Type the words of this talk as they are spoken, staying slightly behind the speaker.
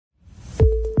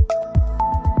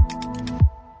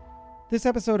This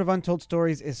episode of Untold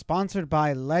Stories is sponsored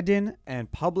by Ledin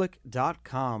and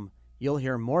Public.com. You'll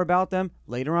hear more about them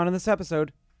later on in this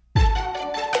episode. But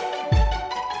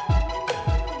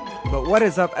what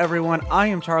is up, everyone? I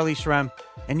am Charlie Shrem,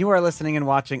 and you are listening and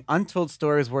watching Untold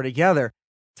Stories, where together,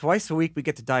 twice a week, we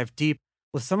get to dive deep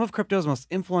with some of crypto's most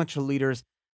influential leaders,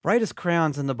 brightest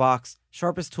crayons in the box,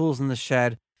 sharpest tools in the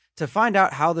shed, to find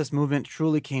out how this movement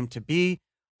truly came to be,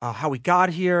 how we got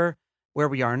here, where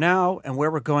we are now, and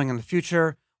where we're going in the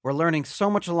future. We're learning so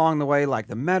much along the way, like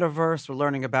the metaverse. We're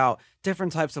learning about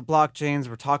different types of blockchains.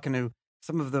 We're talking to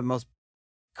some of the most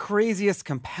craziest,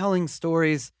 compelling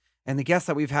stories. And the guests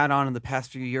that we've had on in the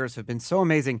past few years have been so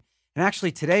amazing. And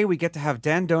actually, today we get to have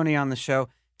Dan Doney on the show.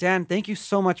 Dan, thank you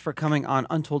so much for coming on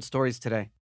Untold Stories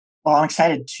today. Well, I'm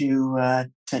excited to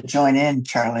join in,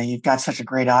 Charlie. You've got such a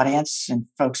great audience and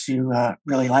folks who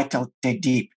really like to dig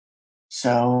deep.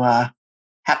 So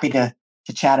happy to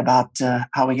chat about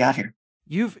how we got here.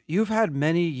 You've had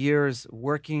many years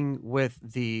working with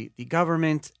the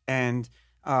government and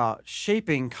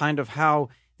shaping kind of how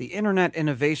the internet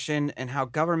innovation and how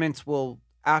governments will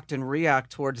act and react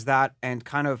towards that and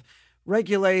kind of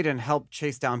regulate and help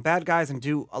chase down bad guys and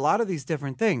do a lot of these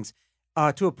different things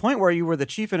to a point where you were the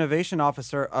chief innovation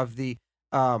officer of the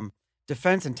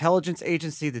Defense Intelligence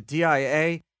Agency, the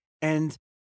DIA, and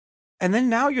then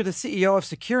now you're the CEO of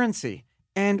Securency.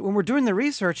 And when we're doing the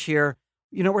research here,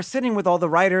 you know, we're sitting with all the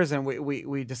writers and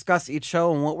we discuss each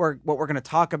show and what we're going to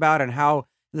talk about and how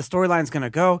the storyline's going to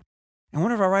go. And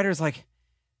one of our writers like,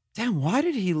 damn, why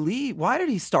did he leave? Why did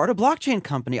he start a blockchain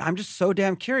company? I'm just so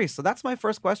damn curious. So that's my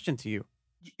first question to you.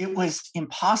 It was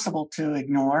impossible to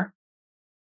ignore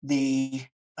the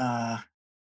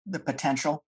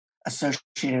potential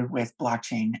associated with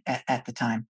blockchain at the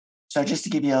time. So just to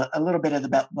give you a little bit of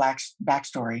the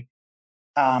backstory,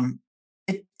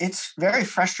 it's very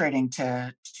frustrating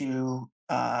to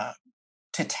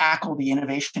tackle the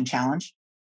innovation challenge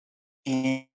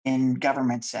in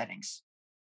government settings.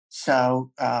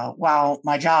 So while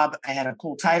my job, I had a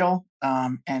cool title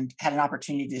and had an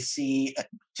opportunity to see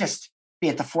just be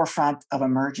at the forefront of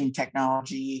emerging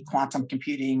technology, quantum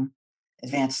computing,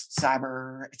 advanced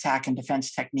cyber attack and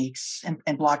defense techniques,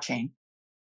 and blockchain.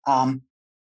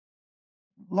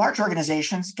 Large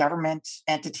organizations, government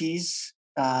entities,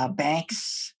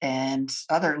 banks, and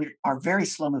other are very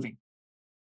slow moving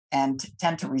and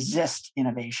tend to resist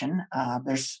innovation.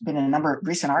 There's been a number of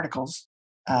recent articles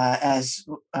as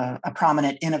a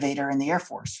prominent innovator in the Air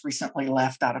Force recently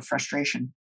left out of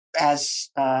frustration, as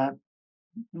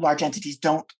large entities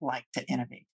don't like to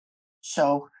innovate.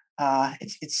 So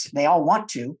they all want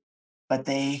to, but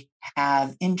they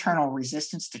have internal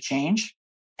resistance to change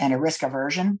and a risk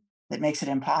aversion that makes it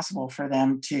impossible for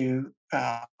them to,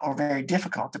 or very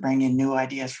difficult to bring in new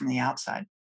ideas from the outside.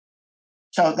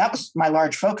 So that was my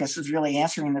large focus, was really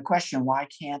answering the question, why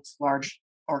can't large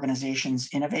organizations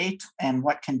innovate and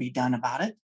what can be done about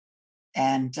it?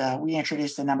 And we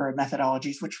introduced a number of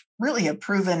methodologies which really have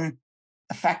proven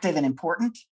effective and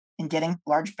important in getting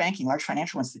large banking, large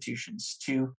financial institutions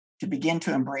to begin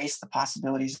to embrace the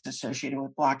possibilities associated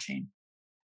with blockchain.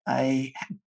 I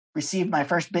received my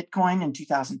first Bitcoin in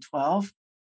 2012.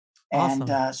 Awesome.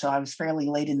 And so I was fairly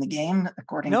late in the game,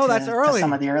 according to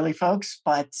some of the early folks,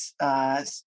 but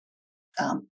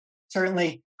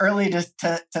certainly early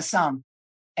to some.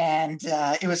 And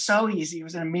it was so easy. It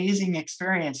was an amazing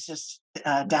experience just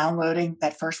downloading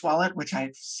that first wallet, which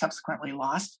I subsequently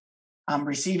lost,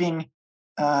 receiving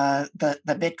the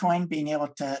Bitcoin, being able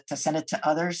to send it to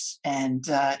others. And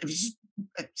it was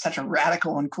such a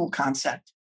radical and cool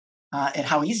concept at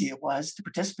how easy it was to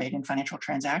participate in financial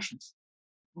transactions.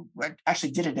 I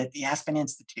actually did it at the Aspen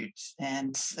Institute,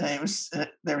 and there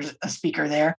was a speaker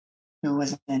there who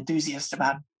was an enthusiast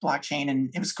about blockchain, and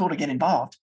it was cool to get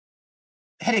involved.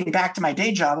 Heading back to my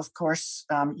day job, of course,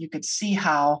 you could see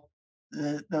how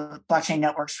the blockchain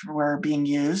networks were being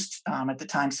used. At the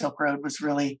time, Silk Road was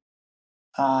really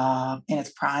in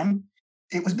its prime.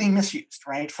 It was being misused,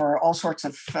 right, for all sorts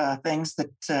of things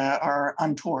that are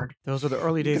untoward. Those were the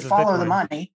early days of follow Bitcoin. The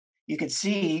money. You could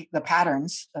see the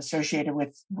patterns associated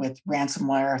with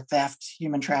ransomware, theft,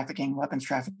 human trafficking, weapons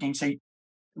trafficking. So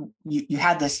you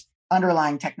had this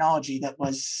underlying technology that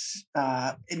was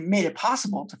it made it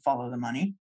possible to follow the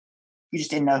money. You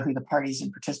just didn't know who the parties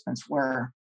and participants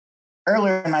were.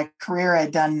 Earlier in my career,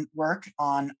 I'd done work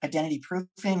on identity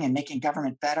proofing and making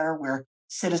government better, where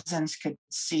citizens could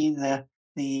see the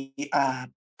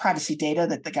privacy data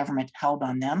that the government held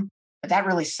on them. But that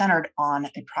really centered on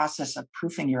a process of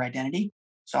proofing your identity.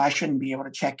 So I shouldn't be able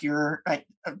to check your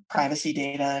privacy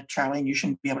data, Charlie, and you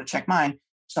shouldn't be able to check mine.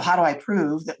 So how do I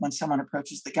prove that when someone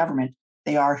approaches the government,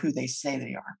 they are who they say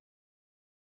they are.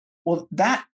 Well,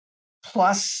 that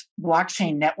plus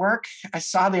blockchain network, I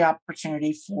saw the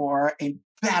opportunity for a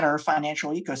better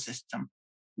financial ecosystem,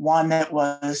 one that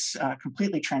was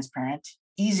completely transparent,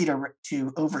 easy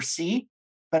to oversee,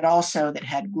 but also that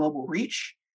had global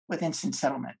reach with instant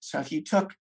settlement. So if you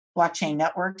took blockchain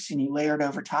networks and you layered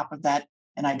over top of that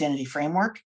an identity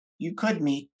framework, you could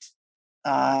meet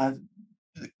uh,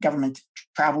 government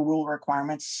travel rule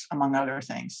requirements, among other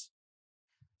things.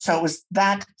 So it was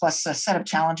that plus a set of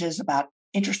challenges about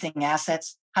interesting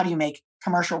assets. How do you make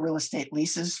commercial real estate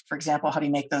leases, for example? How do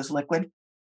you make those liquid?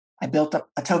 I built up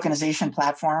a tokenization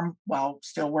platform while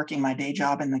still working my day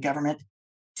job in the government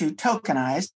to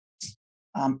tokenize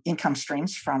income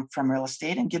streams from real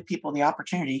estate and give people the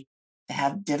opportunity to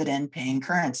have dividend paying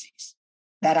currencies.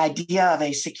 That idea of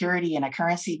a security and a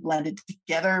currency blended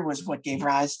together was what gave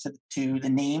rise to the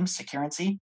name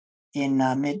Securrency in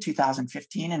mid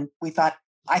 2015. And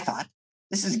I thought,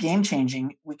 this is game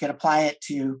changing. We could apply it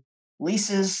to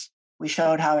leases. We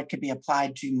showed how it could be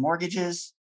applied to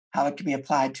mortgages, how it could be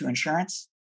applied to insurance.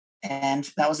 And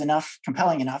that was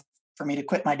compelling enough for me to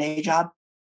quit my day job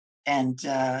and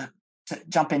to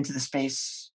jump into the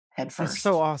space head That's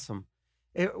so first. awesome.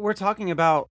 You're talking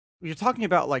about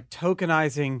like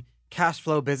tokenizing cash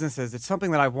flow businesses. It's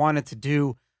something that I've wanted to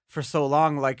do for so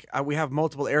long. Like we have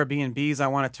multiple Airbnbs. I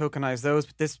want to tokenize those.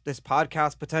 This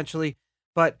podcast potentially,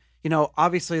 but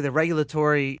obviously the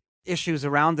regulatory issues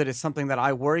around it is something that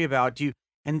I worry about.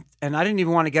 And I didn't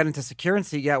even want to get into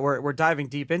Securrency yet. We're diving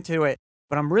deep into it,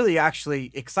 but I'm really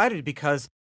actually excited because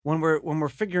when we're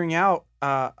figuring out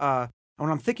when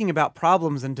I'm thinking about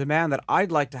problems and demand that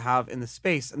I'd like to have in the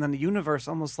space, and then the universe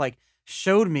almost like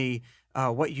showed me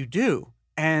what you do,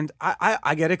 and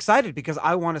I get excited because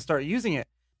I want to start using it,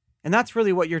 and that's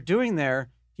really what you're doing there.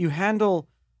 You handle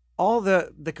all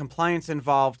the compliance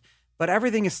involved, but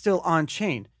everything is still on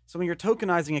chain. So when you're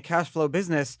tokenizing a cash flow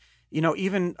business,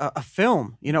 even a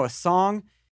film, a song,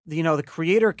 the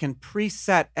creator can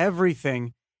preset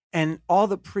everything, and all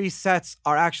the presets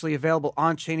are actually available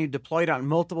on chain. You deploy it on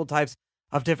multiple types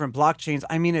of different blockchains.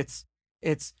 I mean,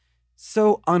 it's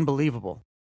so unbelievable.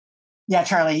 Yeah,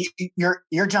 Charlie,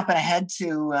 you're jumping ahead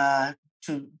to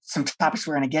some topics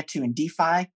we're going to get to in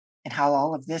DeFi and how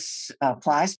all of this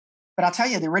applies. But I'll tell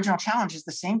you, the original challenge is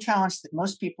the same challenge that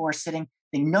most people are sitting.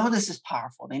 They know this is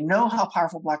powerful. They know how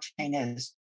powerful blockchain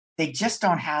is. They just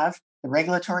don't have the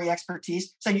regulatory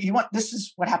expertise. So this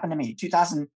is what happened to me.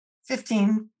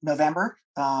 2015 November,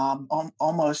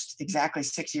 almost exactly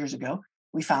 6 years ago,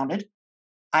 we founded.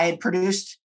 I had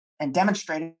produced and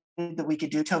demonstrated that we could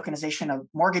do tokenization of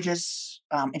mortgages,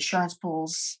 insurance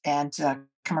pools, and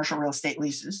commercial real estate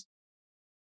leases.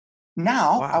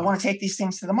 Now I Wow. want to take these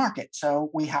things to the market. So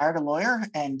we hired a lawyer,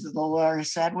 and the lawyer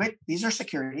said, wait, these are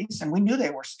securities. And we knew they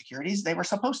were securities. They were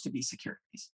supposed to be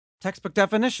securities. Textbook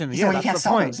definition. He said, Yeah, well, you that's can't the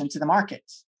sell point. those into the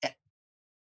markets.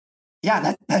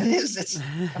 Yeah, that is.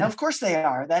 And of course they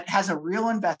are. That has a real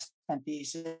investment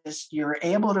thesis. You're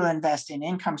able to invest in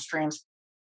income streams.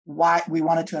 Why we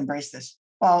wanted to embrace this?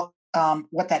 Well,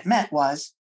 what that meant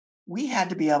was we had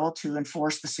to be able to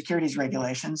enforce the securities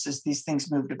regulations as these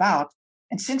things moved about.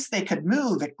 And since they could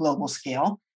move at global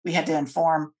scale, we had to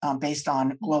inform based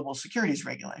on global securities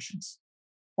regulations.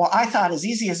 Well, I thought as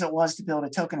easy as it was to build a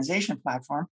tokenization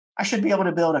platform, I should be able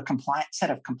to build a compliant set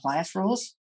of compliance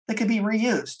rules that could be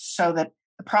reused so that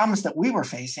the problems that we were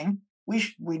facing,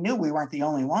 we knew we weren't the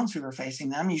only ones who were facing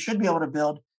them. You should be able to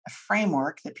build a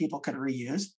framework that people could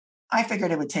reuse. I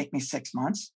figured it would take me 6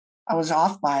 months. I was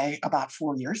off by about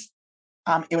 4 years.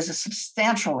 It was a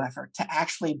substantial effort to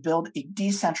actually build a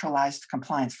decentralized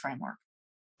compliance framework.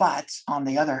 But on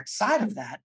the other side of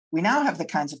that, we now have the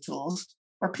kinds of tools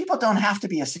where people don't have to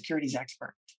be a securities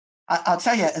expert. I'll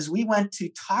tell you, as we went to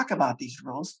talk about these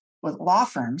rules with law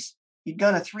firms, you'd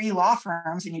go to 3 law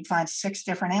firms and you'd find 6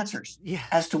 different answers Yeah.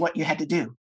 as to what you had to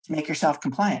do to make yourself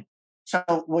compliant.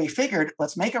 So we figured,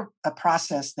 let's make a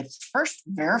process that's first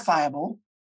verifiable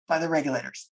by the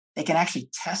regulators. They can actually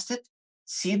test it,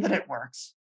 see that it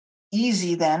works.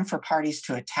 Easy then for parties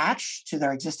to attach to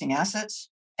their existing assets,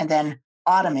 and then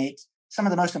automate some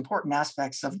of the most important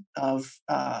aspects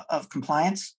of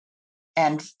compliance.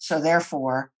 And so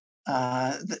therefore,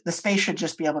 the space should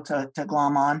just be able to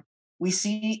glom on. We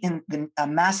see a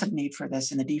massive need for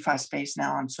this in the DeFi space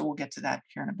now, and so we'll get to that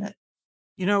here in a bit.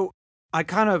 You know, I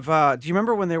kind of do you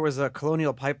remember when there was a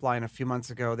Colonial Pipeline a few months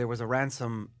ago? There was a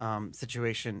ransom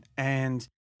situation, and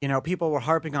people were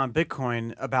harping on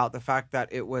Bitcoin about the fact that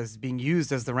it was being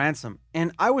used as the ransom,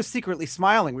 and I was secretly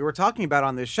smiling. We were talking about it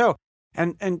on this show,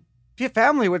 and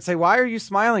family would say, "Why are you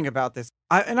smiling about this?"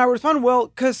 And I would respond, "Well,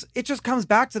 because it just comes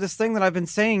back to this thing that I've been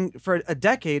saying for a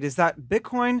decade: is that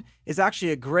Bitcoin is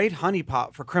actually a great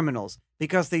honeypot for criminals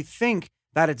because they think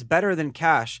that it's better than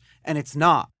cash, and it's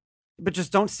not. But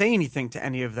just don't say anything to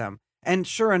any of them." And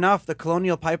sure enough, the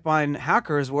Colonial Pipeline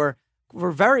hackers were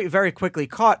very, very quickly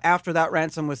caught after that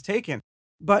ransom was taken.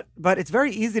 But it's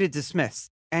very easy to dismiss.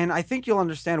 And I think you'll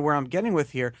understand where I'm getting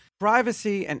with here.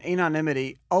 Privacy and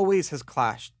anonymity always has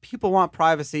clashed. People want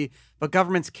privacy, but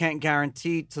governments can't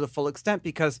guarantee to the full extent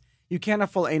because you can't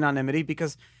have full anonymity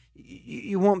because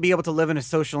you won't be able to live in a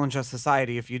social and just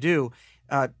society if you do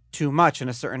too much in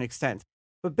a certain extent.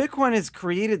 But Bitcoin has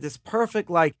created this perfect,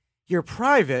 like, you're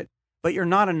private, but you're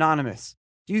not anonymous.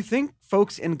 Do you think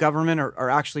folks in government are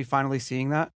actually finally seeing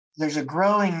that? There's a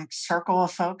growing circle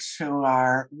of folks who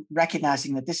are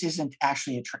recognizing that this isn't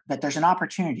actually that there's an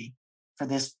opportunity for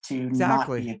this to not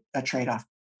Exactly. be a trade-off.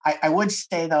 I would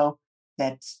say though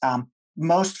that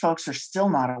most folks are still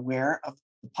not aware of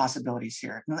the possibilities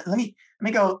here. Let me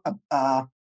go a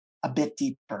bit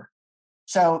deeper.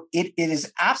 So it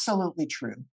is absolutely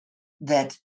true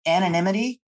that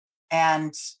anonymity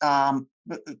and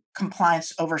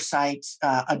compliance oversight,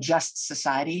 a just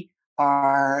society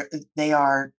are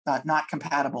not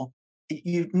compatible.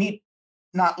 You need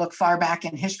not look far back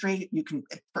in history. You can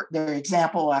there are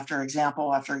example after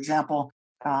example after example.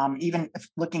 Even if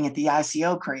looking at the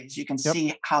ICO craze, you can Yep.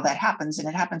 see how that happens, and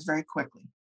it happens very quickly.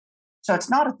 So it's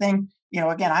not a thing.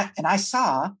 Again, I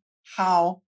saw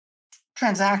how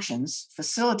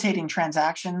facilitating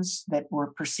transactions that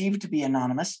were perceived to be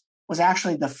anonymous, was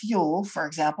actually the fuel, for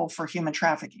example, for human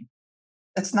trafficking.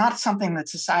 It's not something that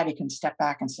society can step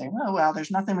back and say, well,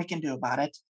 there's nothing we can do about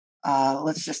it.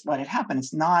 Let's just let it happen.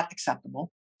 It's not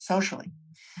acceptable socially.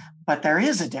 But there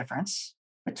is a difference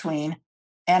between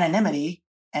anonymity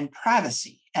and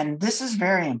privacy. And this is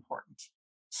very important.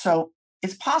 So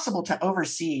it's possible to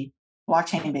oversee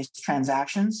blockchain based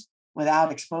transactions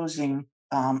without exposing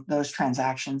those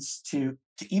transactions to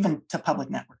even to public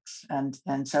networks.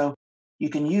 And so you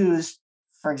can use,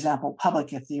 for example, public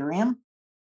Ethereum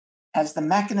as the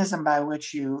mechanism by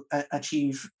which you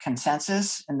achieve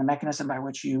consensus and the mechanism by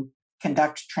which you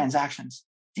conduct transactions.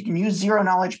 You can use zero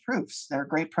knowledge proofs. There are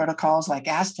great protocols like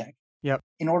Aztec Yep.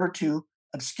 in order to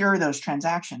obscure those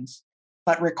transactions,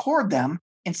 but record them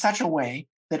in such a way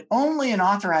that only an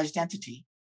authorized entity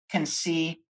can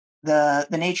see the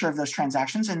nature of those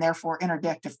transactions and therefore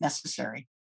interdict if necessary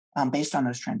based on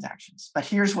those transactions. But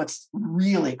here's what's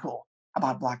really cool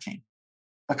about blockchain.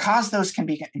 Because those can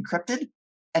be encrypted,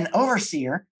 an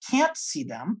overseer can't see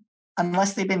them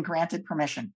unless they've been granted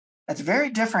permission. That's very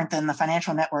different than the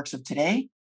financial networks of today,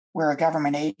 where a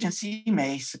government agency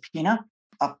may subpoena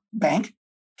a bank,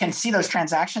 can see those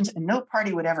transactions, and no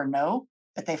party would ever know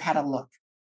that they've had a look.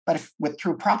 But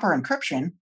through proper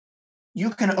encryption,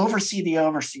 you can oversee the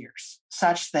overseers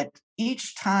such that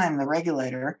each time the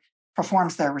regulator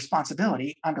performs their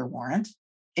responsibility under warrant,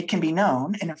 it can be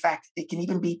known. And in fact, it can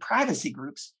even be privacy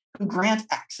groups who grant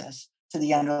access to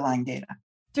the underlying data,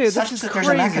 Dude, this such is that there's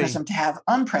a crazy. mechanism to have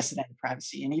unprecedented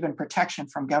privacy and even protection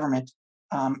from government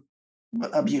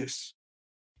abuse.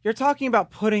 You're talking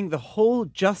about putting the whole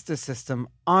justice system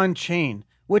on chain,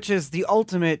 which is the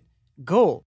ultimate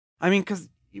goal. I mean, because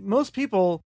most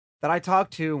people that I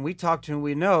talk to and we talk to and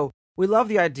we know, we love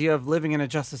the idea of living in a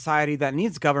just society that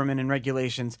needs government and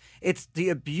regulations. It's the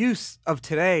abuse of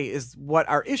today is what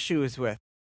our issue is with.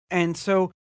 And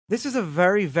so this is a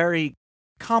very, very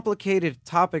complicated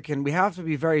topic, and we have to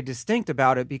be very distinct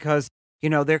about it because,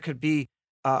 there could be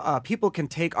people can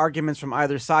take arguments from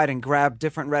either side and grab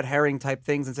different red herring type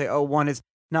things and say, oh, one is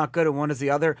not good and one is the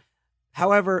other.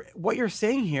 However, what you're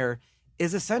saying here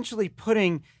is essentially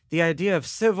putting the idea of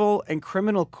civil and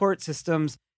criminal court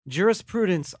systems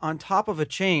jurisprudence on top of a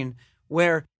chain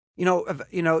where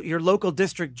your local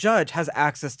district judge has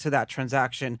access to that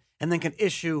transaction and then can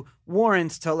issue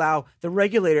warrants to allow the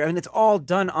regulator. I mean, it's all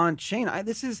done on chain.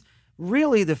 This is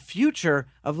really the future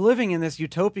of living in this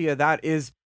utopia that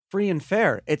is free and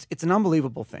fair. It's an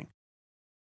unbelievable thing.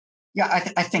 Yeah,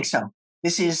 I think so.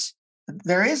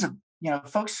 There is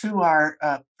folks who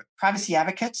are privacy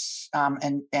advocates,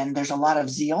 and there's a lot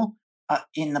of zeal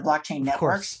in the blockchain Of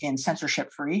networks course. in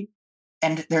censorship free,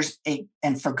 and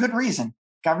for good reason.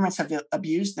 Governments have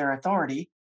abused their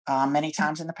authority many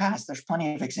times in the past. There's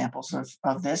plenty of examples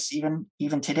of this, even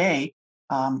today.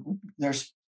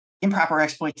 There's improper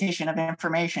exploitation of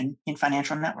information in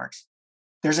financial networks.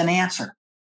 There's an answer.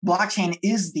 Blockchain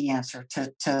is the answer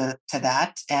to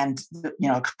that, and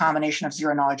a combination of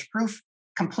zero knowledge proof,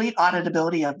 complete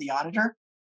auditability of the auditor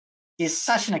is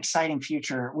such an exciting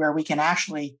future where we can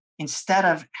actually instead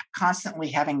of constantly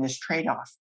having this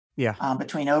trade-off Yeah.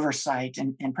 between oversight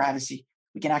and privacy,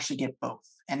 we can actually get both.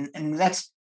 And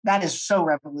that is so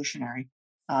revolutionary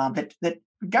that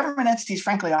government entities,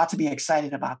 frankly, ought to be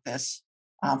excited about this.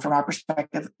 From our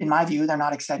perspective, in my view, they're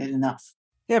not excited enough.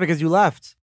 Yeah, because you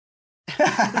left.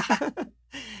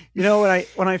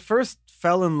 When I first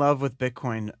fell in love with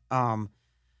Bitcoin,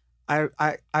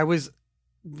 I was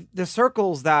the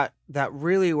circles that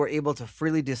really were able to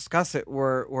freely discuss it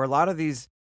were a lot of these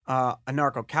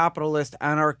anarcho-capitalist,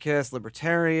 anarchist,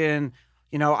 libertarian.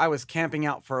 I was camping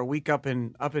out for a week up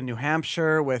in New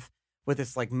Hampshire with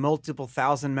this like multiple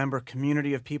thousand member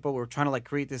community of people. We were trying to like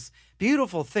create this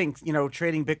beautiful thing,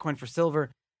 trading Bitcoin for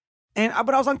silver.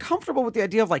 But I was uncomfortable with the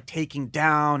idea of like taking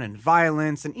down and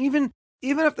violence, and even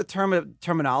if the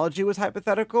terminology was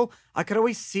hypothetical, I could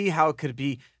always see how it could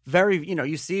be very,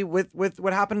 you see with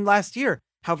what happened last year,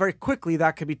 how very quickly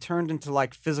that could be turned into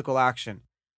like physical action.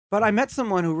 But I met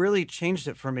someone who really changed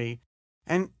it for me,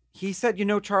 and he said,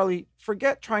 Charlie,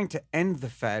 forget trying to end the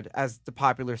Fed, as the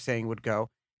popular saying would go.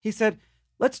 He said,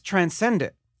 let's transcend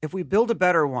it. If we build a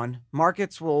better one,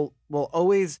 markets will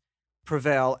always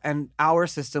prevail and our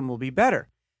system will be better.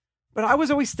 But I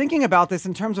was always thinking about this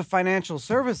in terms of financial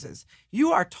services.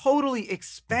 You are totally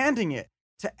expanding it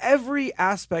to every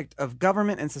aspect of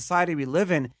government and society we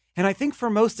live in. And I think for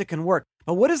most it can work.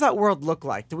 But what does that world look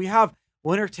like? Do we have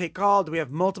winner take all? Do we have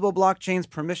multiple blockchains,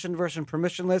 permission versus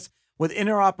permissionless, with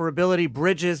interoperability,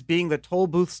 bridges being the toll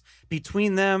booths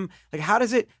between them? Like, how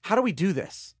do we do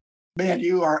this? Man,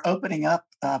 you are opening up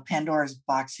Pandora's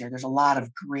box here. There's a lot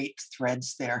of great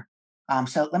threads there.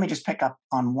 So let me just pick up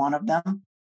on one of them.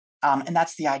 And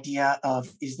that's the idea of,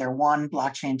 is there one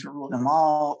blockchain to rule them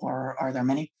all, or are there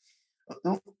many?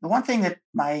 The one thing that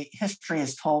my history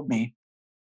has told me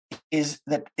is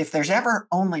that if there's ever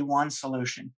only one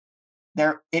solution,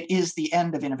 it is the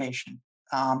end of innovation,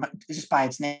 just by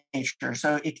its nature.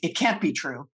 So it can't be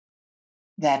true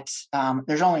that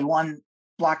there's only one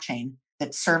blockchain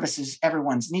that services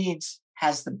everyone's needs,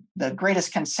 has the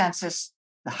greatest consensus,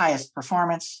 the highest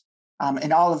performance,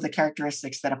 and all of the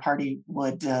characteristics that a party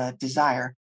would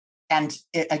desire. And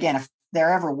again, if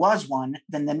there ever was one,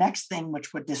 then the next thing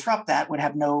which would disrupt that would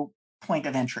have no point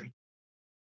of entry.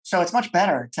 So it's much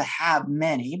better to have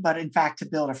many, but in fact, to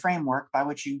build a framework by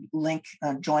which you link,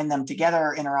 join them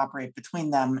together, interoperate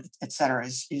between them, et cetera,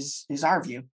 is our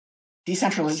view.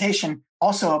 Decentralization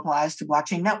also applies to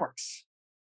blockchain networks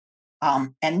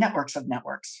and networks of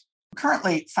networks.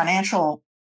 Currently, financial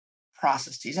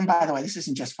processes, and by the way, this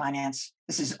isn't just finance,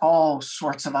 this is all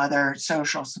sorts of other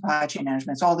social supply chain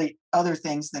management, it's all the other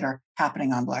things that are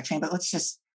happening on blockchain. But let's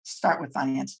just start with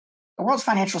finance. The world's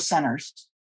financial centers,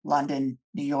 London,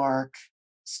 New York,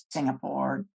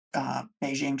 Singapore,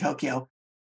 Beijing, Tokyo,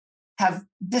 have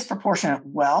disproportionate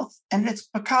wealth. And it's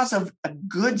because of a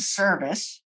good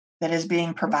service that is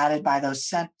being provided by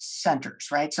those centers,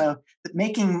 right? So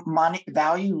making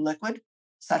value liquid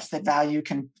such that value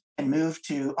can move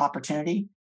to opportunity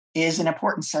is an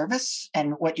important service.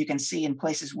 And what you can see in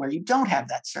places where you don't have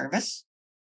that service,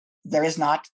 there is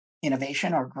not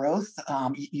innovation or growth.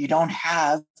 You don't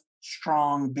have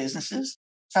strong businesses.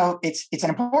 So it's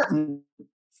an important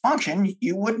function.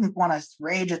 You wouldn't want to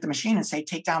rage at the machine and say,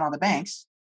 take down all the banks,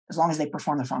 as long as they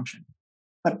perform the function.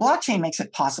 But blockchain makes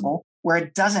it possible where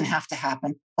it doesn't have to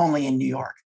happen only in New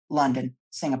York, London,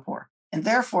 Singapore. And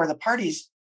therefore, the parties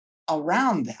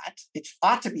around that, it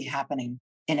ought to be happening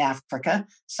in Africa,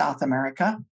 South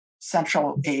America,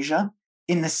 Central Asia,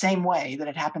 in the same way that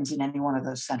it happens in any one of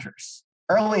those centers.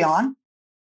 Early on,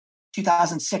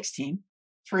 2016,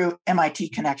 through MIT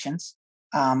connections,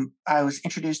 I was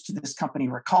introduced to this company,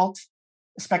 Recult,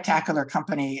 a spectacular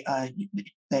company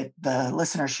that the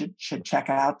listeners should check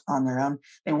out on their own.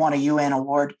 They won a UN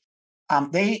award.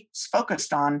 They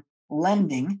focused on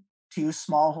lending to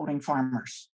smallholding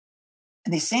farmers.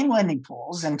 And these same lending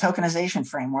pools and tokenization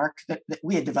framework that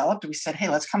we had developed, we said, hey,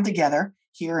 let's come together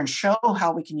here and show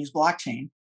how we can use blockchain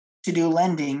to do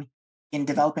lending in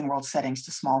developing world settings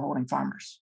to smallholding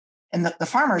farmers. And the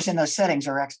farmers in those settings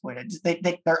are exploited.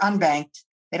 They're unbanked.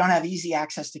 They don't have easy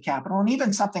access to capital. And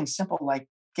even something simple like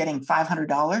getting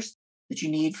 $500 that you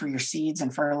need for your seeds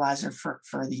and fertilizer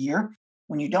for the year,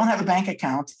 when you don't have a bank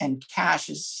account and cash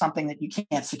is something that you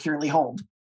can't securely hold,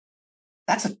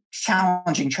 that's a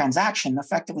challenging transaction,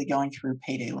 effectively going through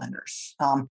payday lenders.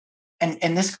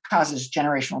 And this causes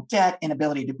generational debt,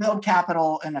 inability to build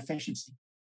capital, and efficiency.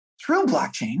 Through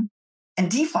blockchain and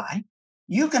DeFi,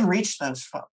 you can reach those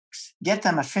folks, get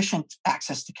them efficient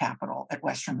access to capital at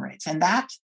Western rates. And that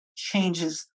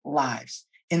changes lives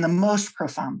in the most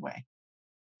profound way.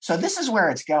 So this is where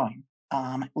it's going,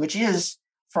 which is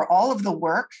for all of the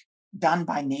work done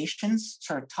by nations,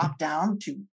 sort of top down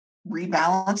to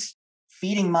rebalance,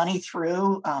 feeding money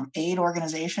through aid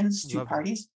organizations to Love that.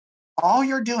 parties, all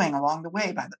you're doing along the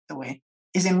way, by the way,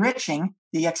 is enriching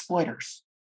the exploiters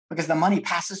because the money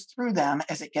passes through them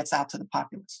as it gets out to the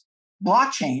populace.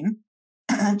 Blockchain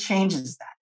changes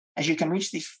that as you can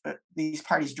reach these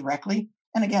parties directly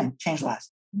and again, change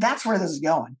lives. That's where this is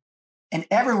going. And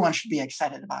everyone should be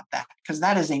excited about that because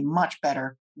that is a much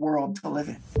better world to live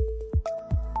in.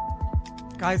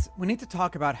 Guys, we need to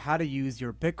talk about how to use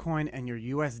your Bitcoin and your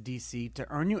USDC to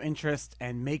earn you interest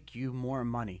and make you more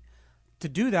money. To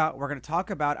do that, we're going to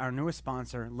talk about our newest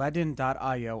sponsor,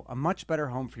 Ledn.io, a much better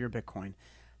home for your Bitcoin.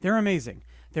 They're amazing.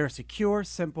 They're a secure,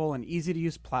 simple, and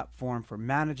easy-to-use platform for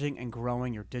managing and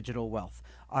growing your digital wealth.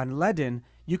 On Ledn,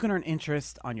 you can earn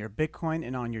interest on your Bitcoin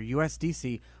and on your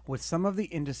USDC with some of the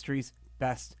industry's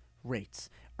best rates.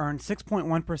 Earn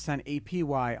 6.1%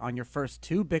 APY on your first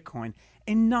 2 Bitcoin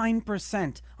and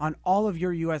 9% on all of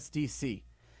your USDC.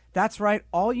 That's right,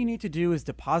 all you need to do is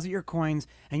deposit your coins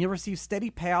and you'll receive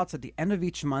steady payouts at the end of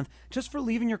each month just for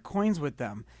leaving your coins with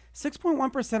them.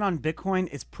 6.1% on Bitcoin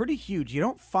is pretty huge. You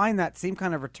don't find that same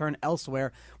kind of return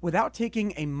elsewhere without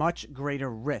taking a much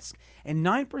greater risk. And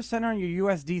 9% on your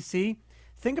USDC,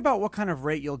 think about what kind of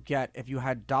rate you'll get if you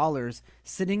had dollars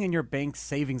sitting in your bank's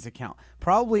savings account.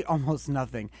 Probably almost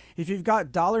nothing. If you've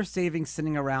got dollar savings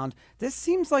sitting around, this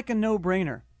seems like a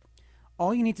no-brainer.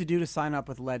 All you need to do to sign up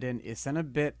with Ledn is send a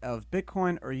bit of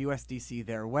Bitcoin or USDC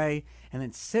their way, and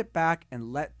then sit back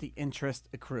and let the interest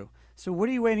accrue. So what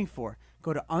are you waiting for?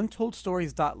 Go to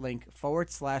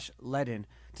untoldstories.link/Ledn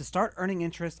to start earning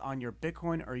interest on your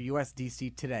Bitcoin or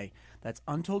USDC today. That's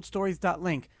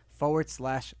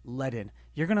untoldstories.link/Ledn.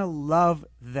 You're going to love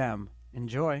them.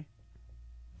 Enjoy.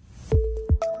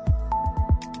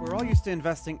 We're all used to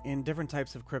investing in different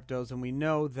types of cryptos, and we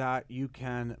know that you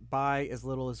can buy as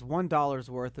little as $1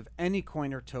 worth of any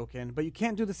coin or token, but you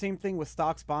can't do the same thing with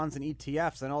stocks, bonds, and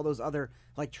ETFs and all those other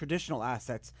like traditional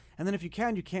assets. And then if you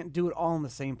can't do it all in the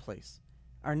same place.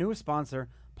 Our newest sponsor,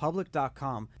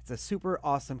 Public.com, it's a super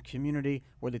awesome community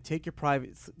where they take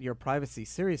your privacy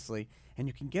seriously, and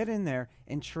you can get in there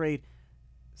and trade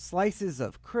slices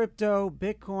of crypto,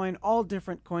 Bitcoin, all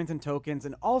different coins and tokens,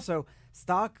 and also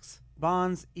stocks,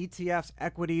 bonds, ETFs,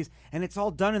 equities, and it's all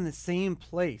done in the same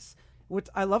place. What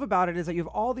I love about it is that you have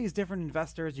all these different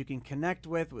investors you can connect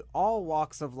with all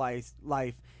walks of life,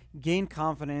 gain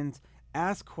confidence,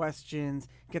 ask questions,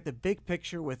 get the big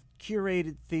picture with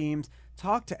curated themes,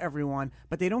 talk to everyone,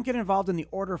 but they don't get involved in the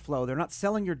order flow. They're not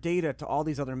selling your data to all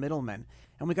these other middlemen.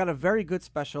 And we got a very good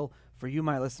special for you,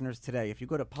 my listeners, today. If you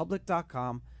go to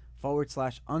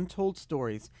public.com/untold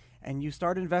stories and you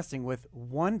start investing with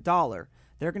 $1,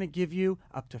 they're going to give you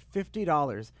up to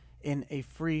 $50 in a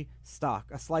free stock,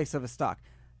 a slice of a stock.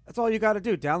 That's all you got to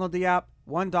do. Download the app,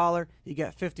 $1, you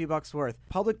get $50 worth.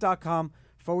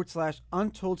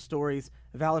 Public.com/untold stories,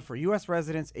 valid for U.S.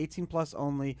 residents, 18 plus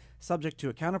only, subject to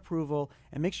account approval.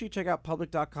 And make sure you check out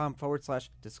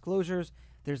public.com/disclosures.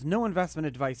 There's no investment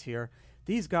advice here.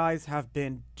 These guys have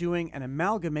been doing and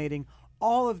amalgamating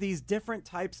all of these different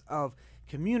types of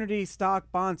community,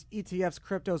 stock, bonds, ETFs,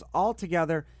 cryptos all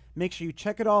together. Make sure you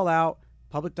check it all out.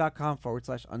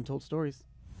 Public.com/untold stories.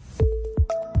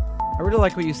 I really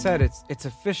like what you said. It's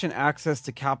efficient access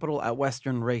to capital at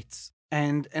Western rates.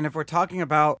 And if we're talking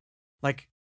about like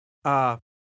the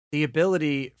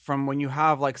ability from when you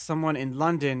have like someone in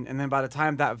London and then by the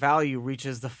time that value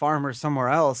reaches the farmer somewhere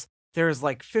else, there's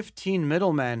like 15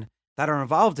 middlemen that are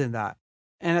involved in that.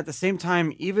 And at the same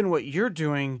time, even what you're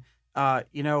doing,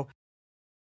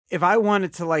 if I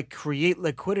wanted to like create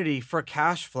liquidity for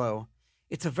cash flow,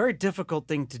 it's a very difficult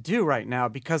thing to do right now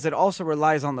because it also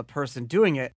relies on the person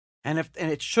doing it, and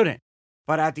it shouldn't.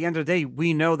 But at the end of the day,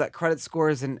 we know that credit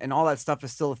scores and all that stuff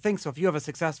is still a thing. So if you have a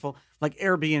successful like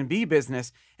Airbnb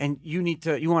business and you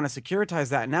want to securitize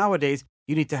that nowadays,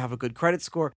 you need to have a good credit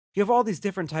score. You have all these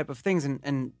different type of things,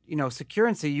 and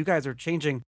securrency. You guys are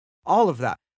changing all of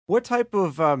that. What type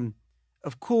of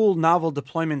cool novel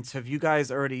deployments have you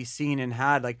guys already seen and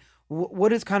had? Like,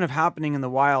 what is kind of happening in the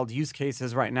wild use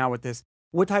cases right now with this?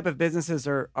 What type of businesses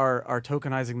are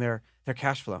tokenizing their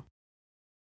cash flow?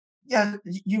 Yeah,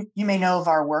 you may know of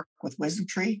our work with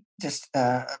WisdomTree,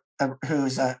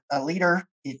 who's a leader,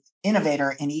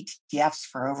 innovator in ETFs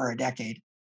for over a decade,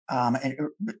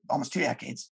 almost 2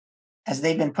 decades, as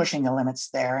they've been pushing the limits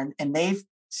there. And they've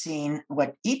seen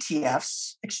what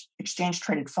ETFs, exchange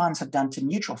traded funds, have done to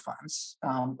mutual funds,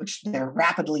 which they're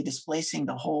rapidly displacing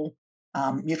the whole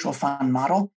mutual fund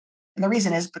model. And the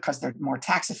reason is because they're more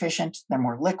tax efficient, they're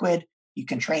more liquid, you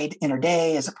can trade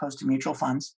intraday as opposed to mutual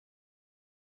funds.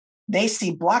 they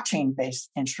see blockchain-based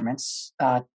instruments,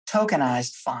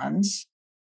 tokenized funds,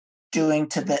 doing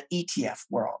to the ETF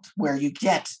world, where you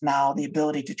get now the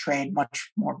ability to trade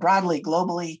much more broadly,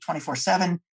 globally,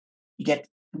 24/7. You get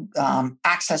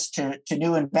access to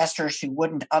new investors who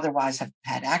wouldn't otherwise have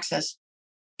had access.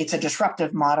 It's a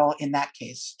disruptive model in that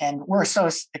case. And we're so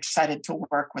excited to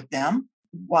work with them.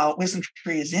 While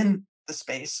WisdomTree is in the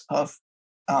space of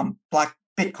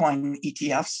Bitcoin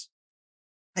ETFs,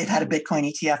 they've had a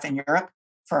Bitcoin ETF in Europe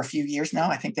for a few years now.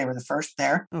 I think they were the first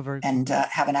there, and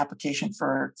have an application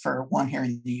for one here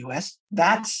in the US.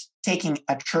 That's taking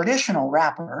a traditional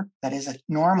wrapper that is a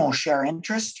normal share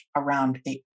interest around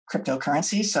a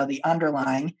cryptocurrency. So the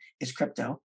underlying is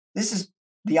crypto. This is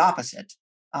the opposite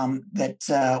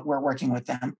that we're working with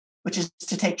them, which is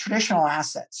to take traditional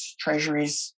assets,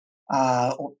 treasuries,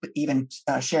 or even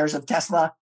shares of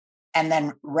Tesla, and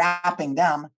then wrapping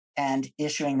them and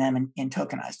issuing them in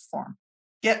tokenized form,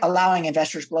 allowing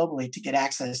investors globally to get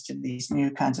access to these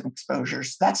new kinds of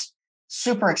exposures. That's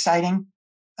super exciting,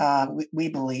 we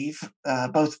believe,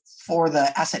 both for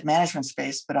the asset management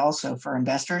space, but also for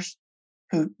investors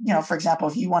who, for example,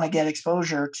 if you want to get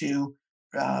exposure to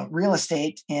real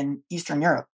estate in Eastern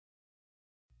Europe,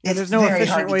 there's no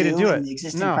efficient way to do it in the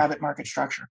existing private market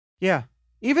structure. Yeah.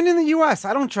 Even in the US,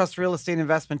 I don't trust real estate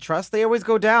investment trusts. They always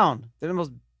go down. They're the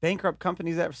most bankrupt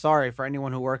companies ever. Sorry for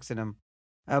anyone who works in them.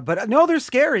 But no, they're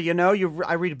scary.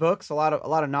 I read books, a lot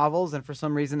of novels, and for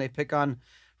some reason they pick on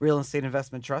real estate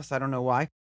investment trusts. I don't know why.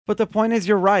 But the point is,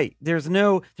 you're right. There's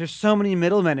so many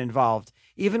middlemen involved.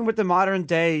 Even with the modern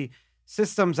day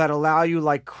systems that allow you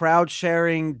like crowd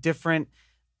sharing different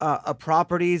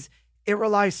properties, it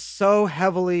relies so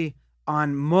heavily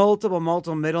on multiple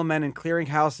middlemen and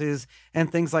clearinghouses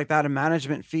and things like that, and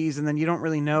management fees. And then you don't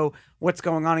really know what's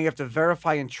going on. You have to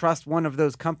verify and trust one of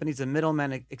those companies and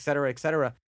middlemen, et cetera, et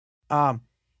cetera.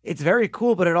 It's very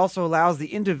cool, but it also allows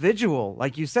the individual,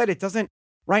 like you said, it doesn't,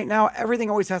 right now, everything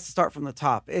always has to start from the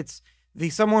top. It's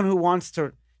someone who wants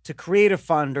to create a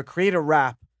fund or create a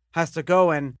wrap has to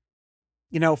go and,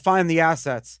 find the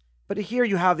assets. But here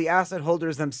you have the asset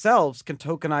holders themselves can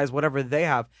tokenize whatever they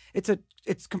have.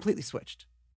 It's completely switched.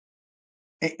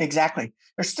 Exactly.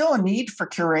 There's still a need for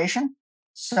curation.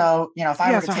 So, if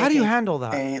I were to so how do you handle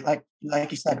that?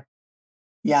 Like you said,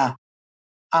 yeah.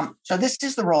 So this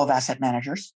is the role of asset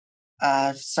managers.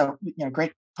 So,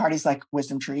 great parties like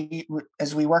WisdomTree,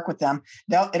 as we work with them,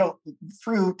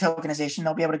 through tokenization,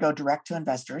 they'll be able to go direct to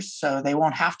investors. So they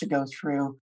won't have to go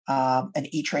through an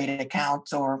E-Trade account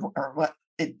or what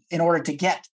in order to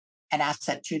get an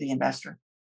asset to the investor.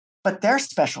 But their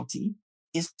specialty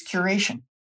is curation.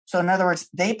 So in other words,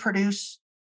 they produce,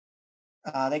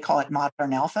 they call it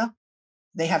modern alpha.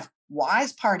 They have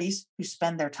wise parties who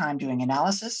spend their time doing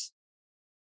analysis,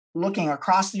 looking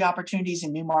across the opportunities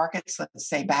in new markets, let's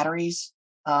say batteries,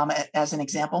 as an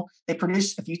example. They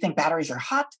produce, if you think batteries are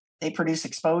hot, they produce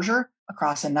exposure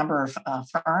across a number of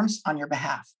firms on your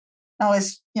behalf. Now,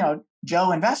 as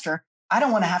Joe investor, I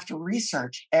don't want to have to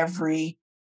research every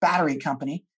battery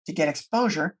company to get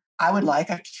exposure. I would like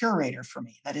a curator for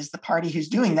me. That is the party who's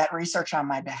doing that research on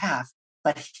my behalf.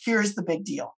 But here's the big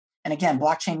deal. And again,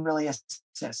 blockchain really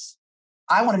assists.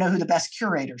 I want to know who the best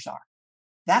curators are.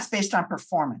 That's based on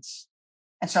performance.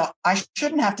 And so I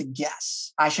shouldn't have to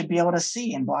guess. I should be able to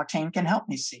see, and blockchain can help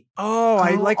me see. Oh,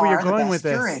 I like where you're going with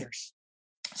this. Curators.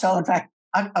 So in fact,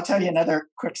 I'll tell you another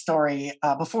quick story.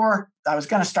 Before I was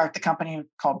going to start the company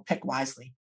called Pick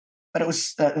Wisely, but it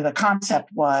was the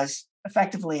concept was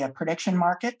effectively a prediction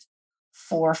market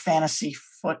for fantasy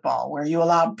football, where you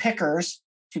allowed pickers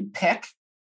to pick,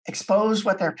 expose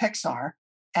what their picks are,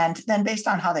 and then based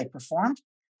on how they performed,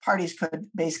 parties could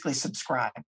basically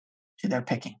subscribe to their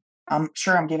picking. I'm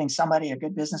sure I'm giving somebody a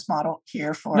good business model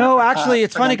here for. No, actually,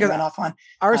 it's funny because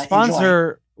our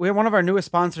sponsor, we have one of our newest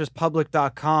sponsors,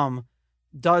 Public.com,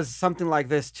 does something like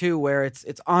this too, where it's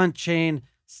on-chain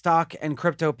stock and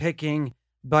crypto picking,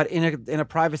 but in a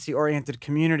privacy-oriented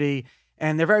community,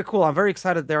 and they're very cool. I'm very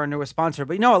excited they're our newest sponsor.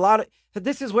 But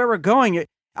this is where we're going.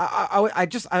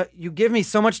 You give me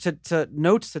so much to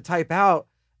notes to type out.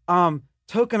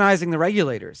 Tokenizing the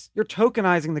regulators, you're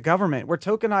tokenizing the government. We're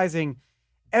tokenizing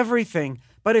everything,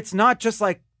 but it's not just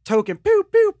like token, pew,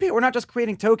 pew, pew. We're not just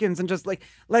creating tokens and just like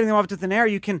letting them off to thin air.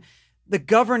 The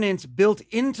governance built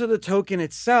into the token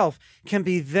itself can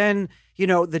be then,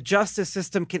 the justice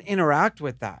system can interact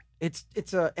with that.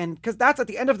 And because that's at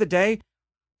the end of the day,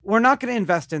 we're not going to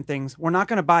invest in things. We're not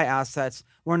going to buy assets.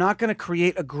 We're not going to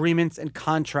create agreements and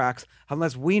contracts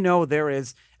unless we know there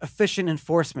is efficient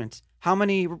enforcement. How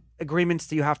many agreements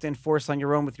do you have to enforce on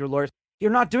your own with your lawyers?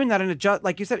 You're not doing that in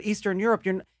like you said, Eastern Europe.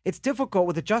 It's difficult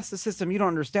with the justice system. You don't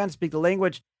understand, speak the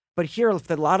language. But here,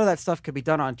 a lot of that stuff could be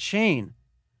done on chain,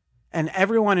 and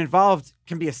everyone involved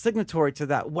can be a signatory to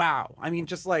that. Wow. I mean,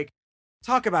 just like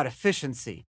talk about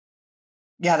efficiency.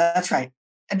 Yeah, that's right.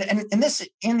 And this,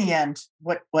 in the end,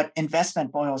 what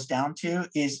investment boils down to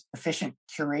is efficient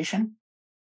curation.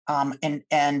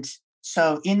 And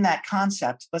so in that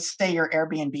concept, let's say your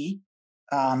Airbnb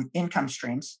income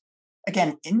streams.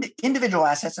 Again, individual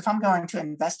assets, if I'm going to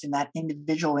invest in that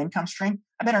individual income stream,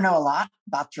 I better know a lot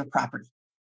about your property.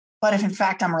 But if in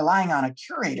fact I'm relying on a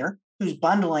curator who's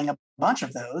bundling a bunch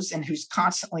of those and who's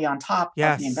constantly on top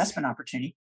of the investment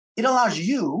opportunity, it allows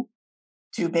you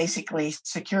to basically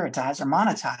securitize or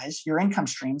monetize your income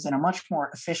streams in a much more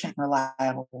efficient and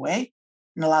reliable way,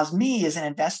 and allows me as an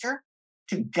investor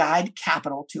to guide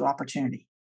capital to opportunity.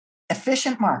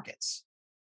 Efficient markets.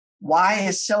 Why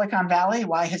is Silicon Valley?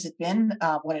 Why has it been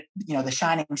the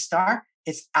shining star?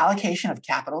 It's allocation of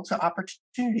capital to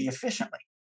opportunity efficiently.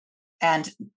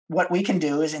 And what we can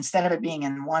do is, instead of it being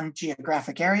in one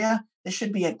geographic area, this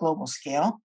should be at global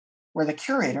scale, where the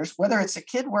curators, whether it's a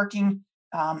kid working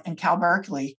in Cal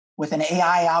Berkeley with an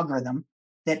AI algorithm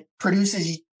that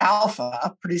produces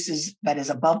that is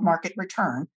above market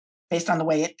return based on the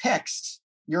way it picks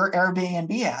your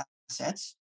Airbnb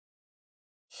assets,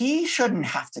 he shouldn't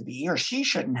have to be, or she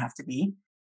shouldn't have to be,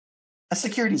 a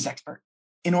securities expert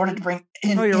in order to bring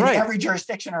in every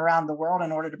jurisdiction around the world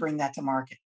in order to bring that to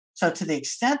market. So to the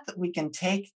extent that we can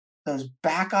take those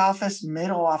back office,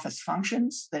 middle office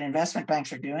functions that investment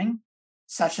banks are doing,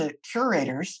 such that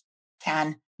curators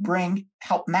can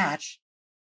help match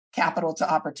capital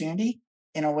to opportunity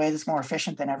in a way that's more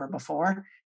efficient than ever before,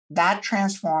 that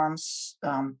transforms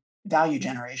value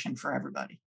generation for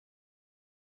everybody.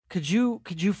 Could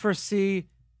you foresee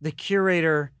the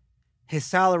curator, his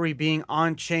salary being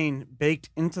on chain, baked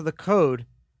into the code,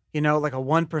 like a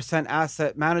 1%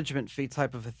 asset management fee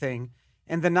type of a thing?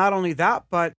 And then not only that,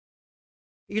 but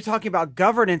you're talking about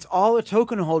governance. All the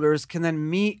token holders can then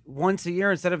meet once a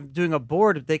year. Instead of doing a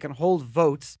board, they can hold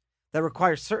votes that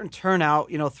require certain turnout,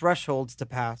 thresholds to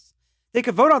pass. They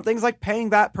could vote on things like paying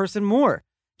that person more,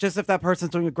 just if that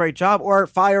person's doing a great job, or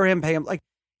fire him, pay him. Like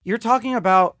you're talking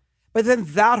about, but then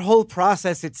that whole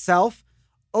process itself,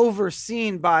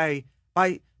 overseen by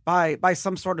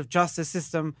some sort of justice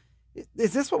system.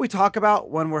 Is this what we talk about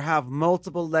when we have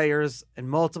multiple layers and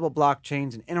multiple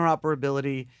blockchains and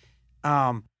interoperability?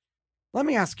 Let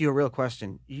me ask you a real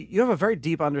question. You have a very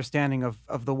deep understanding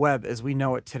of the web as we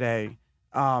know it today.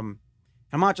 I'm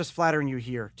not just flattering you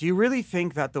here. Do you really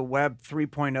think that the web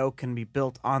 3.0 can be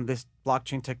built on this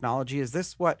blockchain technology? Is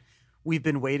this what we've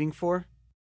been waiting for?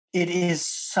 It is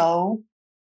so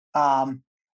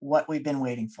what we've been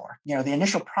waiting for. The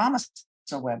initial promise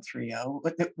of Web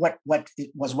 3.0, what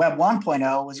was Web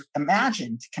 1.0 was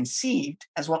imagined, conceived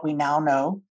as what we now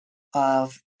know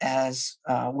of as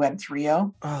Web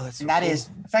 3.0. And that is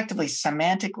effectively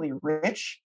semantically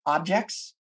rich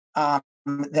objects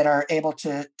that are able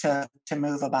to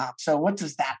move about. So what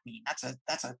does that mean?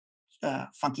 That's a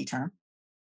funky term.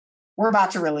 We're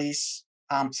about to release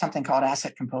something called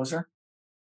Asset Composer.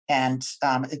 And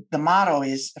the motto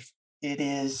is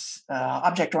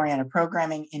object-oriented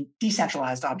programming in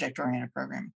decentralized object-oriented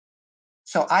programming.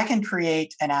 So I can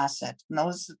create an asset.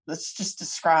 Let's just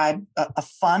describe a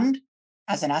fund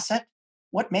as an asset.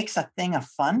 What makes a thing a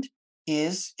fund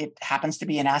is it happens to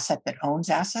be an asset that owns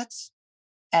assets.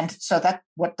 And so that's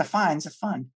what defines a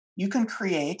fund. You can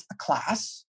create a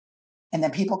class, and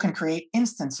then people can create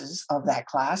instances of that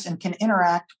class and can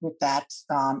interact with that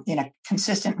in a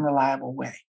consistent and reliable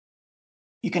way.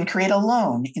 You can create a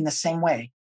loan in the same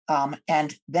way,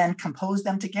 and then compose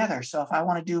them together. So if I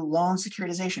want to do loan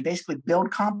securitization, basically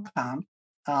build Compound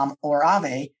or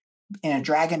Aave in a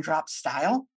drag and drop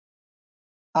style,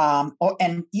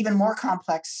 and even more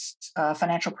complex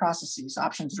financial processes,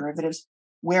 options, derivatives,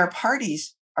 where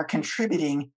parties are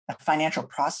contributing financial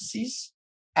processes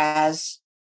as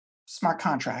smart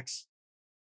contracts.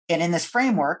 And in this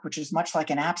framework, which is much like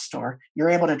an app store, you're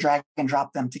able to drag and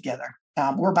drop them together.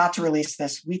 We're about to release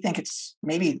this. We think it's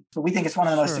one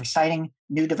of the most exciting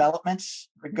new developments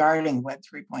regarding Web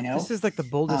 3.0. This is like the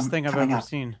boldest thing I've ever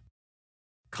seen.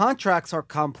 Contracts are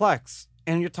complex,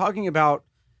 and you're talking about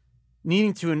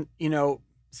needing to,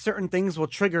 certain things will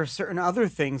trigger certain other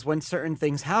things when certain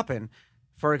things happen.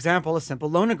 For example, a simple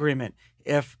loan agreement.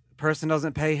 If a person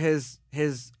doesn't pay his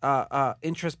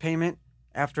interest payment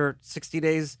after 60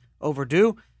 days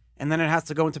overdue, and then it has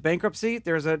to go into bankruptcy,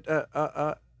 there's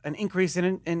an increase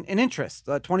in interest,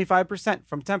 25%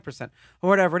 from 10%, or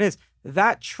whatever it is.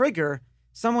 That trigger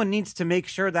someone needs to make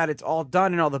sure that it's all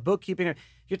done and all the bookkeeping.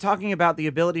 You're talking about the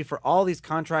ability for all these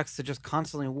contracts to just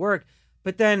constantly work,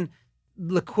 but then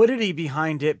liquidity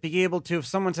behind it, being able to, if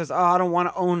someone says, "Oh, I don't want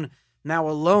to own now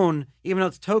a loan, even though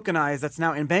it's tokenized, that's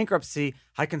now in bankruptcy,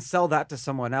 I can sell that to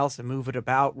someone else and move it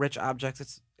about, rich objects."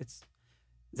 It's is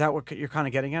that what you're kind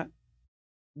of getting at?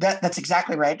 That's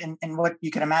exactly right. And what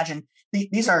you can imagine,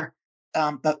 these are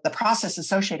the process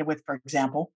associated with, for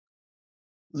example,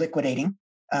 liquidating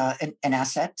an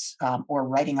asset or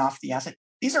writing off the asset.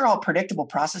 These are all predictable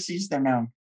processes. They're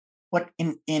known. What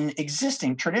in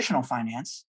existing traditional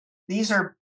finance, these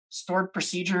are stored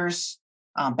procedures,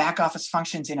 back office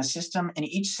functions in a system, and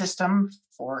each system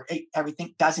for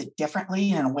everything does it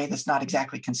differently in a way that's not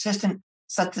exactly consistent,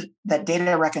 such that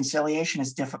data reconciliation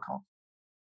is difficult.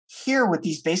 Here, with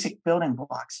these basic building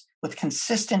blocks, with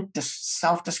consistent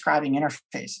self-describing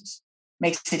interfaces,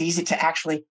 makes it easy to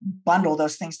actually bundle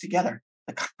those things together.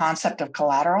 The concept of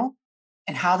collateral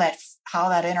and how that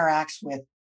interacts with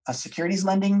a securities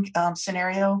lending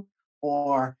scenario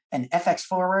or an FX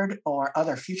forward or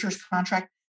other futures contract.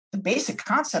 The basic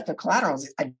concept of collateral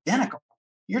is identical.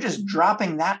 You're just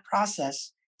dropping that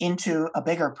process into a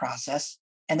bigger process,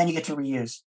 and then you get to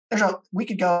reuse. We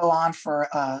could go on for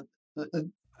a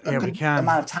Yeah, we good can.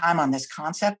 amount of time on this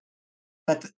concept,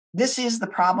 but this is the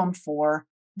problem for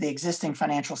the existing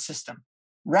financial system.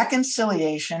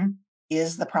 Reconciliation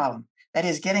is the problem. That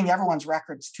is getting everyone's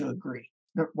records to agree.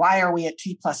 Why are we at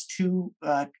T+2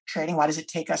 trading? Why does it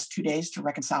take us 2 days to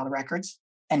reconcile the records?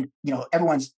 And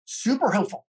everyone's super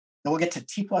hopeful that we'll get to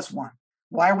T+1.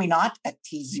 Why are we not at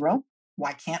T0?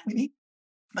 Why can't we be?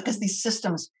 Because these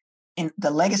systems, in the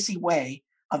legacy way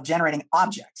of generating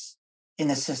objects in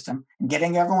the system and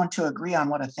getting everyone to agree on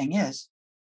what a thing is,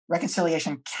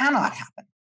 reconciliation cannot happen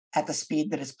at the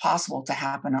speed that is possible to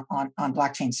happen on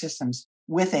blockchain systems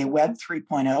with a Web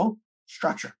 3.0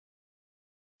 structure.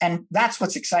 And that's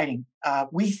what's exciting.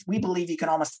 We believe you can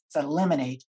almost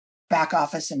eliminate back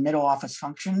office and middle office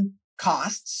function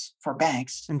costs for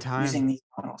banks In time. using these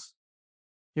models.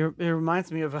 It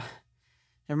reminds me of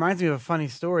a funny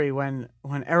story when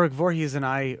Eric Voorhees and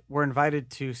I were invited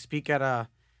to speak at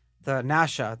the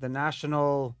NASHA, the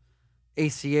National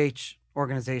ACH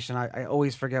organization. I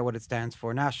always forget what it stands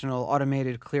for. National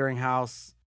Automated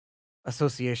Clearinghouse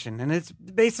Association. And it's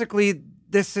basically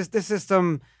this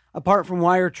system, apart from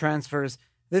wire transfers,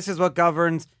 this is what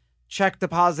governs check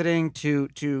depositing to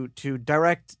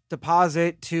direct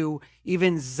deposit to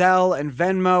even Zelle and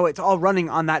Venmo. It's all running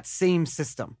on that same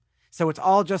system. So it's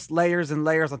all just layers and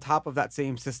layers on top of that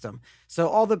same system. So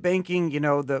all the banking,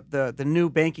 the new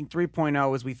banking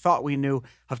 3.0, as we thought we knew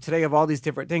of today, of all these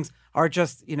different things, are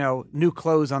just, new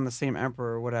clothes on the same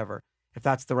emperor or whatever, if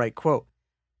that's the right quote.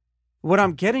 What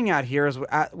I'm getting at here is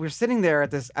we're sitting there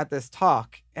at this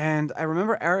talk, and I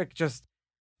remember Eric just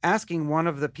asking one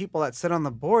of the people that sit on the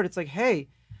board, it's like, "Hey,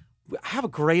 I have a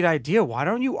great idea. Why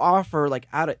don't you offer, like,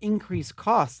 at an increased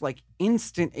cost, like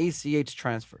instant ACH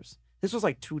transfers?" This was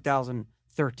like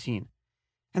 2013.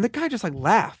 And the guy just like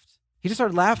laughed. He just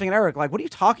started laughing at Eric, like, "What are you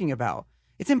talking about?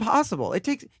 It's impossible.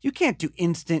 You can't do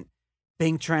instant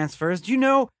bank transfers. Do you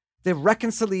know the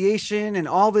reconciliation and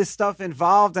all this stuff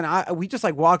involved?" And we just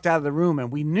like walked out of the room,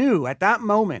 and we knew at that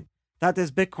moment that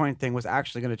this Bitcoin thing was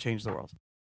actually going to change the world.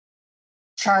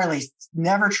 Charlie's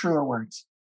never truer words.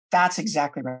 That's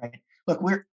exactly right. Look,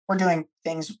 we're doing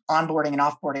things onboarding and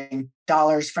offboarding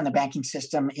dollars from the banking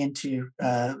system into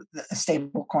a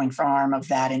stable coin farm of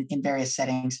that in various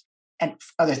settings and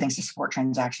other things to support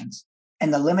transactions.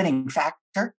 And the limiting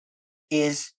factor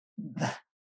is the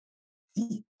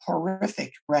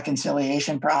horrific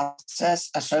reconciliation process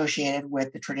associated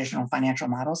with the traditional financial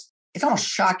models. It's almost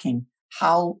shocking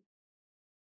how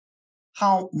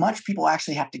much people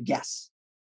actually have to guess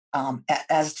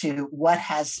as to what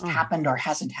has happened or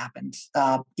hasn't happened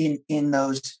in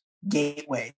those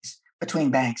gateways between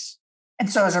banks. And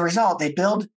so as a result, they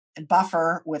build a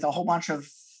buffer with a whole bunch of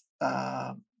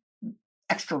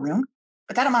extra room,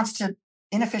 but that amounts to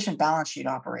inefficient balance sheet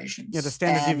operations. Yeah, the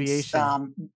standard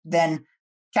deviation. Then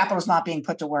capital is not being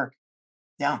put to work.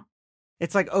 Yeah.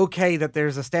 It's like okay that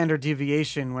there's a standard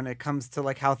deviation when it comes to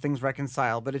like how things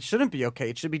reconcile, but it shouldn't be okay.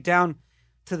 It should be down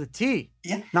to the T,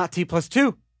 not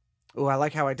T+2. Oh, I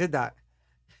like how I did that.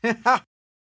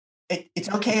 It's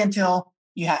okay until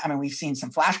you have, we've seen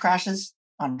some flash crashes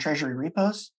on treasury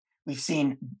repos. We've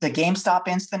seen the GameStop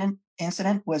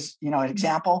incident was, an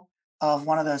example of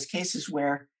one of those cases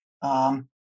where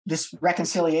this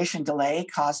reconciliation delay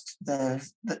caused a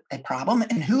problem.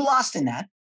 And who lost in that?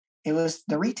 It was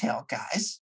the retail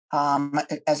guys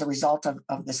as a result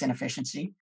of this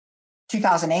inefficiency.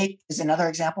 2008 is another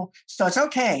example. So it's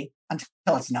okay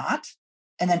until it's not.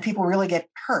 And then people really get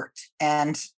hurt.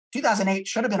 And 2008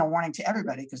 should have been a warning to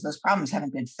everybody because those problems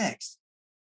haven't been fixed.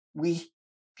 We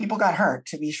People got hurt,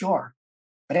 to be sure,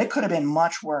 but it could have been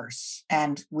much worse.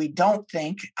 And we don't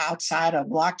think outside of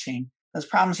blockchain those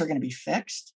problems are going to be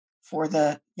fixed for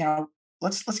the,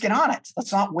 let's get on it.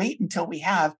 Let's not wait until we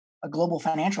have a global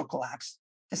financial collapse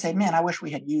to say, man, I wish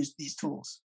we had used these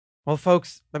tools. Well,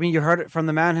 folks, I mean, you heard it from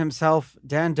the man himself,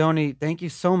 Dan Doney. Thank you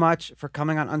so much for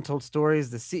coming on Untold Stories,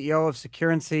 the CEO of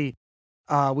Securency.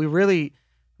 We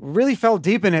really fell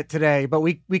deep in it today, but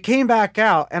we came back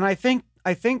out, and I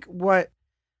think what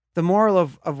the moral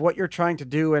of what you're trying to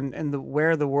do and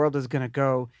where the world is going to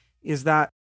go is that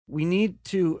we need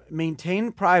to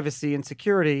maintain privacy and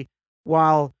security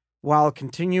while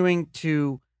continuing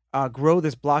to grow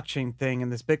this blockchain thing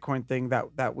and this Bitcoin thing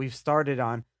that we've started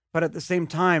on. But at the same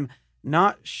time,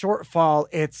 not shortfall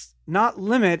its, not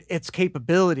limit its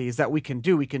capabilities that we can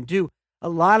do. We can do a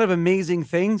lot of amazing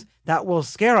things that will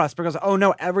scare us because, oh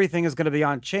no, everything is going to be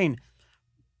on chain.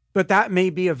 But that may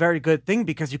be a very good thing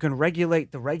because you can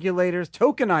regulate the regulators,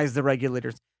 tokenize the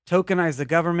regulators, tokenize the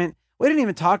government. We didn't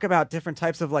even talk about different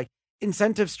types of like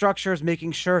incentive structures,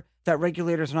 making sure that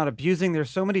regulators are not abusing. There's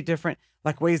so many different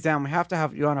like ways down. We have to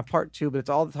have you on a part 2, but it's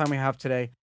all the time we have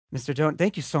today. Mr. Don,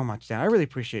 thank you so much, Dan. I really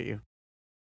appreciate you.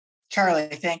 Charlie,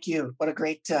 thank you. What a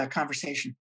great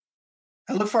conversation.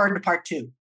 I look forward to part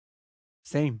 2.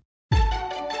 Same.